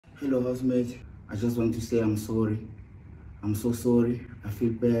Hello, housemate. I just want to say I'm sorry. I'm so sorry. I feel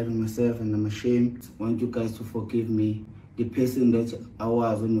bad on myself and I'm ashamed. I want you guys to forgive me. The person that I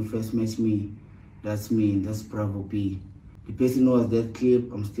was when you first met me, that's me. That's Bravo B. The person who was that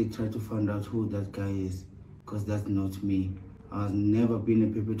clip, I'm still trying to find out who that guy is, because that's not me. I've never been a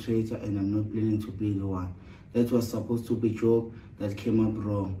perpetrator and I'm not planning to be the one. That was supposed to be a joke that came up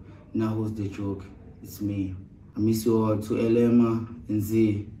wrong. Now who's the joke? It's me. I miss you all. To Elema and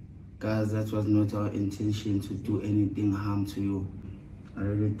Zee. Guys, that was not our intention to do anything harm to you. I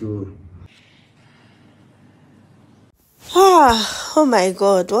really do. Oh my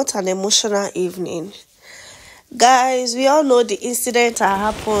God, what an emotional evening. Guys, we all know the incident that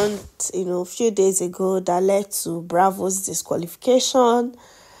happened, a few days ago that led to Bravo's disqualification.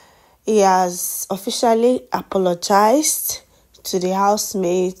 He has officially apologized to the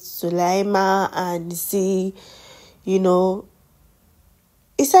housemates, to Laima and Zee.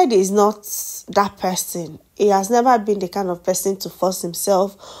 He said he's not that person. He has never been the kind of person to force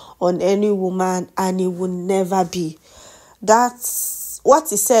himself on any woman, and he will never be. That's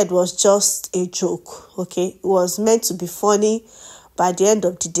what he said was just a joke, okay? It was meant to be funny, but at the end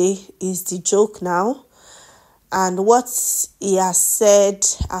of the day, it's the joke now. And what he has said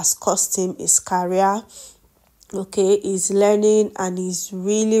has cost him his career, okay? He's learning and he's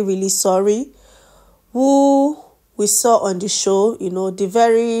really, really sorry. Who we saw on the show, the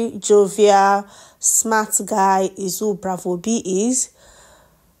very jovial, smart guy is who Bravo B is.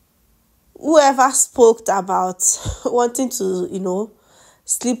 Whoever spoke about wanting to,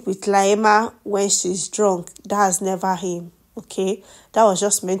 sleep with Laima when she's drunk, that's never him, okay? That was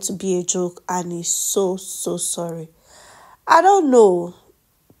just meant to be a joke, and he's so, so sorry. I don't know.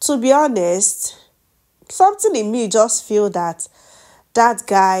 To be honest, something in me just feel that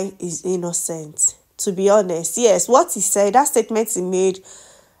guy is innocent. To be honest, yes, what he said, that statement he made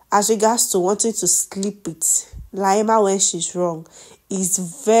as regards to wanting to sleep with Laima when she's wrong is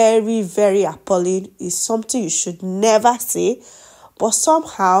very, very appalling. It's something you should never say. But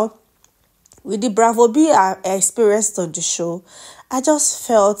somehow, with the Bravo B I experienced on the show, I just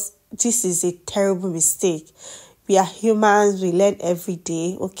felt this is a terrible mistake. We are humans, we learn every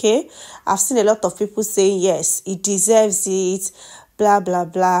day, okay? I've seen a lot of people saying, yes, he deserves it, blah, blah,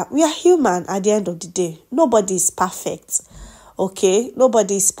 blah. We are human at the end of the day. Nobody is perfect, okay?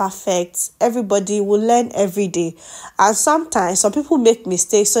 Nobody is perfect. Everybody will learn every day. And sometimes, some people make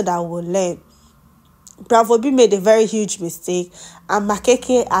mistakes so that we'll learn. Bravo B made a very huge mistake, and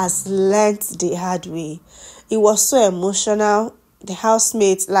Makeke has learned the hard way. It was so emotional. The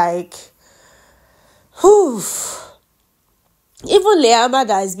housemates, whew. Even Leama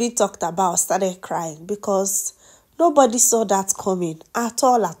that is being talked about started crying because nobody saw that coming at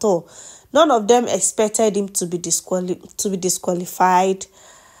all. None of them expected him to be disqualified.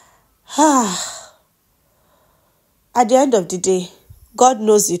 At the end of the day, God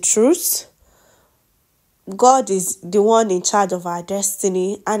knows the truth. God is the one in charge of our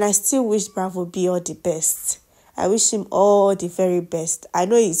destiny, and I still wish Bravo B all the best. I wish him all the very best. I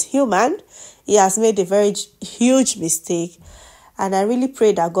know he's human. He has made a very huge mistake, and I really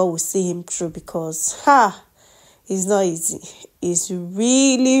pray that God will see him through because, it's not easy. It's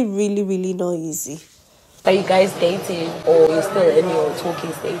really, really, really not easy. Are you guys dating, or you're still in your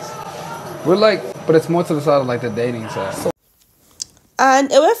talking stage? We're but it's more to the side of the dating side.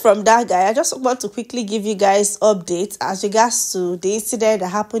 And away from that guy, I just want to quickly give you guys updates as regards to the incident that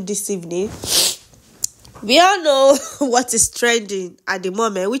happened this evening. We all know what is trending at the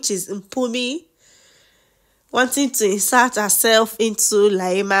moment, which is Mpumi wanting to insert herself into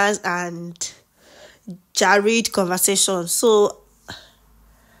Laima's and Jared conversation. So,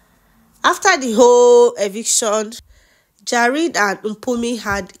 after the whole eviction, Jared and Mpumi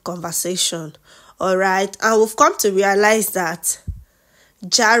had a conversation, alright? And we've come to realize that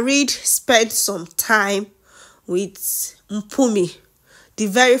Jared spent some time with Mpumi the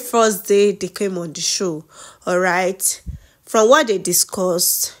very first day they came on the show, alright? From what they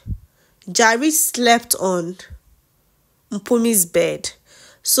discussed, Jared slept on Mpumi's bed.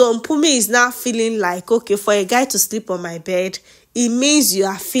 So Mpumi is now feeling like, okay, for a guy to sleep on my bed, it means you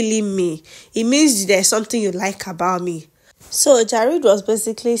are feeling me. It means there's something you like about me. So Jared was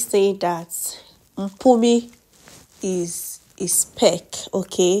basically saying that Mpumi is peck,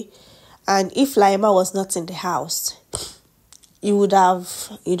 okay? And if Laima was not in the house, you would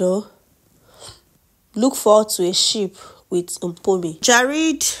have, looked forward to a ship with Mpumi.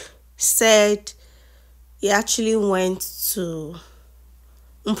 Jared said he actually went to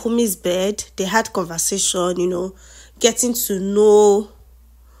Mpumi's bed. They had conversation, getting to know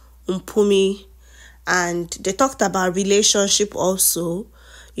Mpumi, and they talked about relationship also.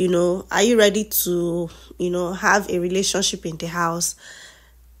 Are you ready to, have a relationship in the house?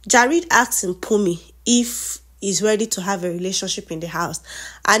 Jared asked Mpumi if he's ready to have a relationship in the house.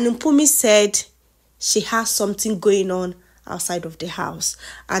 And Mpumi said she has something going on outside of the house.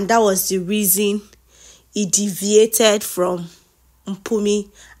 And that was the reason he deviated from Mpumi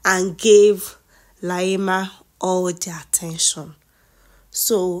and gave Laima all the attention.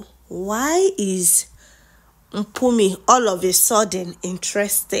 So why is Mpumi all of a sudden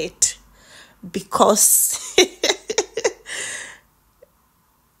interested? Because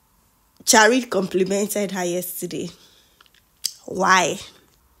Jared complimented her yesterday. Why?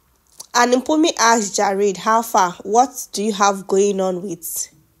 And Mpumi asked Jared, how far? What do you have going on with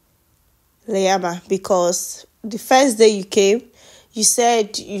Leama? Because the first day you came, you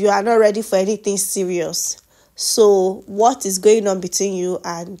said you are not ready for anything serious. So what is going on between you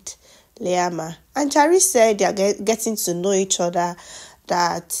and Leama? And Jared said they are getting to know each other,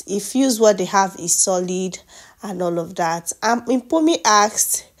 that he feels what they have is solid and all of that. And Mpumi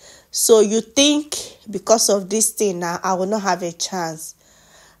asked, so you think because of this thing now, I will not have a chance?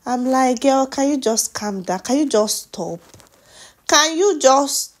 I'm like, girl, can you just calm down? Can you just stop? Can you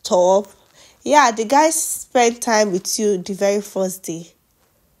just stop? Yeah, the guy spent time with you the very first day.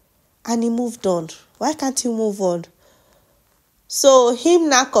 And he moved on. Why can't you move on? So him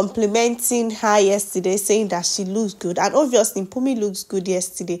now complimenting her yesterday, saying that she looks good. And obviously, Mpumi looks good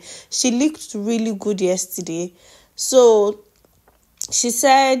yesterday. She looked really good yesterday. So she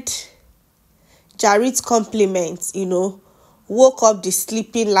said Jared's compliments, woke up the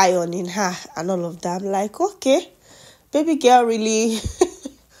sleeping lion in her and all of that. I'm like, okay, baby girl really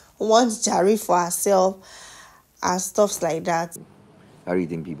wants Jared for herself and stuff like that. How do you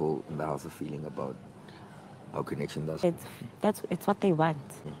think people in the house are feeling about our connection does? It's what they want.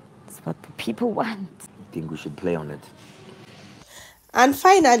 It's what the people want. I think we should play on it. And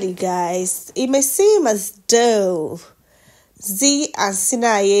finally, guys, it may seem as though Zee and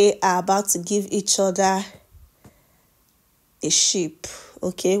Sinaye are about to give each other a ship.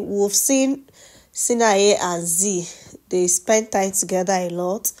 Okay, we've seen Sinaye and Zee. They spend time together a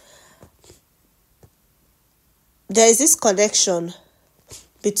lot. There is this connection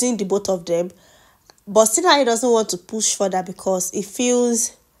between the both of them. But Sinaye doesn't want to push further because he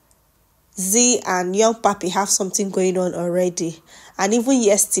feels Zee and young Papi have something going on already. And even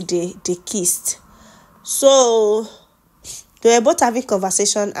yesterday, they kissed. So they were both having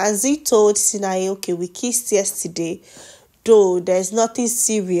conversation, and Zee told Sinaye, okay, we kissed yesterday, though there's nothing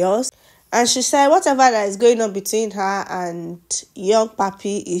serious. And she said whatever that is going on between her and young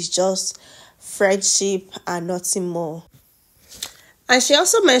Papi is just friendship and nothing more. And she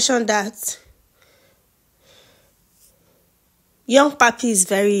also mentioned that young Papi is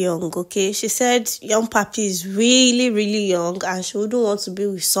very young, okay? She said young Papi is really, really young and she wouldn't want to be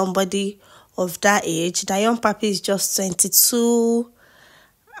with somebody of that age. That young Papi is just 22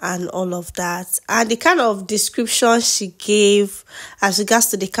 and all of that. And the kind of description she gave as regards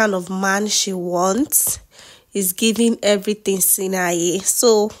to the kind of man she wants is giving everything Sinaye.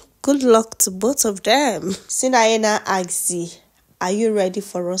 So good luck to both of them. Sinaye now asks Zee, are you ready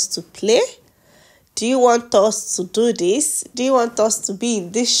for us to play? Do you want us to do this? Do you want us to be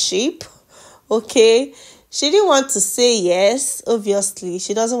in this ship? Okay. She didn't want to say yes, obviously.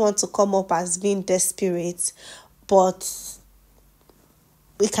 She doesn't want to come up as being desperate. But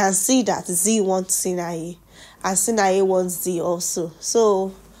we can see that Zee wants Sinaye. And Sinaye wants Zee also.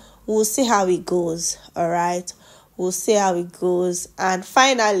 So we'll see how it goes. Alright. We'll see how it goes. And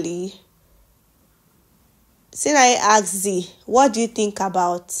finally, Sinaye asks Zee, what do you think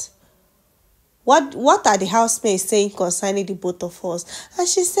about what are the housemates saying concerning the both of us? And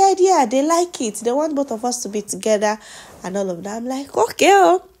she said, yeah, they like it. They want both of us to be together and all of that. I'm like,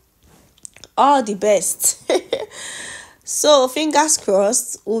 okay, all the best. So, fingers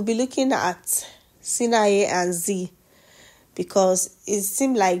crossed, we'll be looking at Sinaye and Zee, because it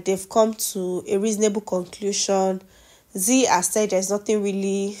seemed like they've come to a reasonable conclusion. Zee has said there's nothing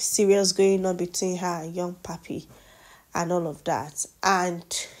really serious going on between her and young Papi and all of that. And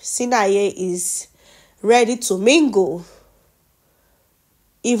Sinaye is ready to mingle,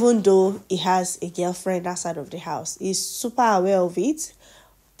 even though he has a girlfriend outside of the house. He's super aware of it,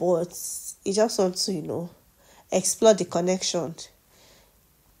 but he just wants to, explore the connection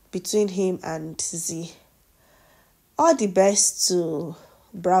between him and Zee. All the best to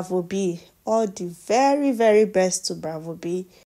Bravo B. All the very, very best to Bravo B.